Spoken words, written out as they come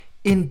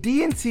In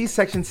D&C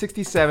section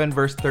 67,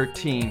 verse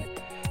 13,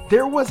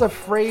 there was a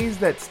phrase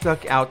that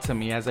stuck out to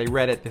me as I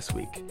read it this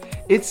week.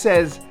 It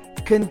says,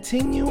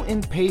 "Continue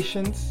in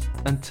patience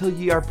until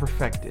ye are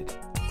perfected."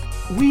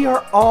 We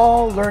are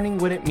all learning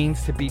what it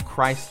means to be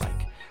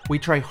Christ-like. We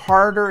try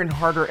harder and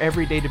harder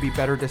every day to be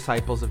better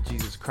disciples of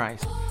Jesus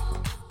Christ.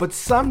 But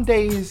some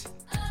days,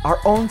 our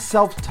own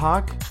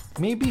self-talk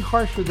may be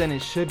harsher than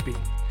it should be.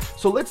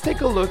 So let's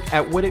take a look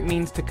at what it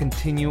means to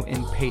continue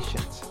in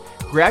patience.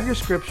 Grab your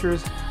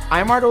scriptures.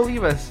 I'm Art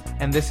Olivas,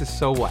 and this is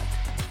So What?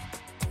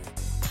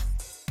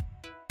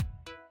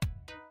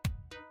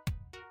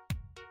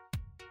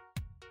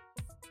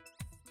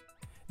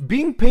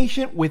 Being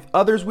patient with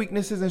others'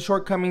 weaknesses and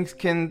shortcomings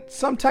can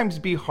sometimes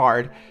be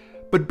hard,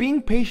 but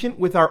being patient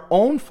with our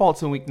own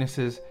faults and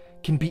weaknesses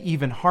can be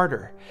even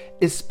harder,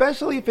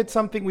 especially if it's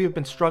something we have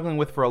been struggling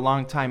with for a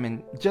long time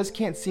and just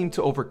can't seem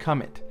to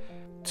overcome it.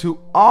 To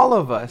all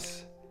of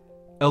us,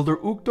 Elder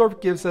Uchtdorf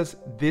gives us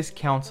this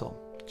counsel.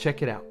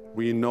 Check it out.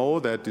 We know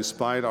that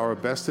despite our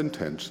best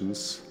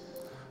intentions,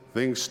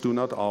 things do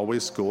not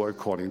always go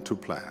according to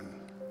plan.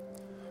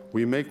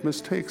 We make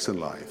mistakes in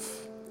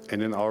life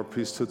and in our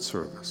priesthood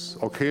service.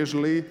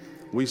 Occasionally,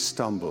 we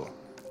stumble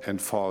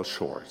and fall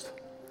short.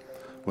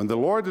 When the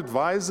Lord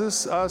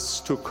advises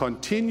us to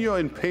continue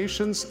in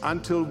patience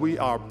until we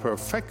are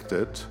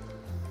perfected,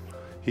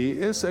 He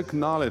is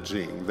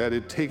acknowledging that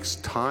it takes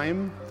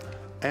time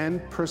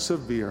and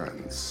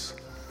perseverance.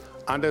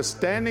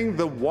 Understanding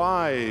the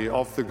why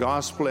of the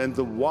gospel and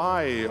the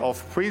why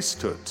of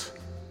priesthood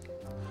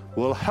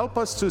will help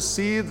us to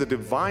see the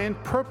divine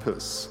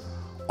purpose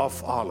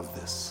of all of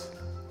this.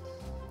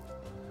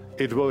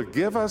 It will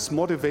give us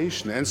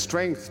motivation and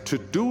strength to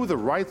do the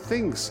right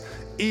things,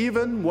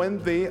 even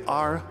when they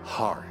are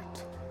hard.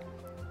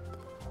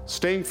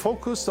 Staying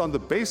focused on the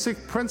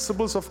basic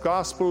principles of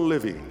gospel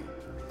living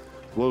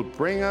will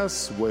bring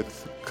us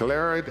with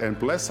clarity and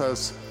bless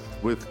us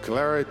with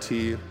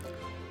clarity,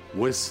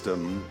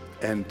 wisdom,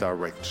 and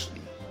direction.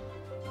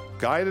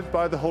 Guided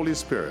by the Holy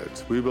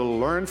Spirit, we will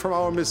learn from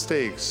our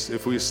mistakes.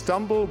 If we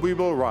stumble, we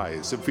will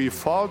rise. If we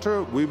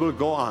falter, we will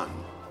go on.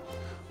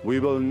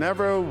 We will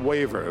never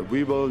waver.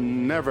 We will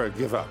never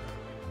give up.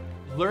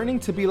 Learning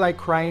to be like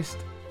Christ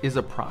is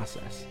a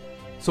process.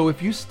 So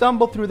if you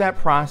stumble through that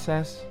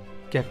process,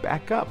 get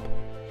back up.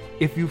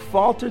 If you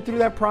falter through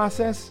that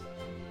process,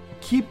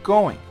 keep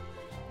going.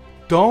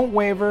 Don't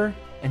waver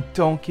and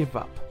don't give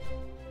up.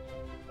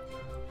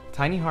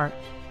 Tiny Heart.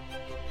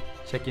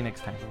 Check you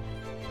next time.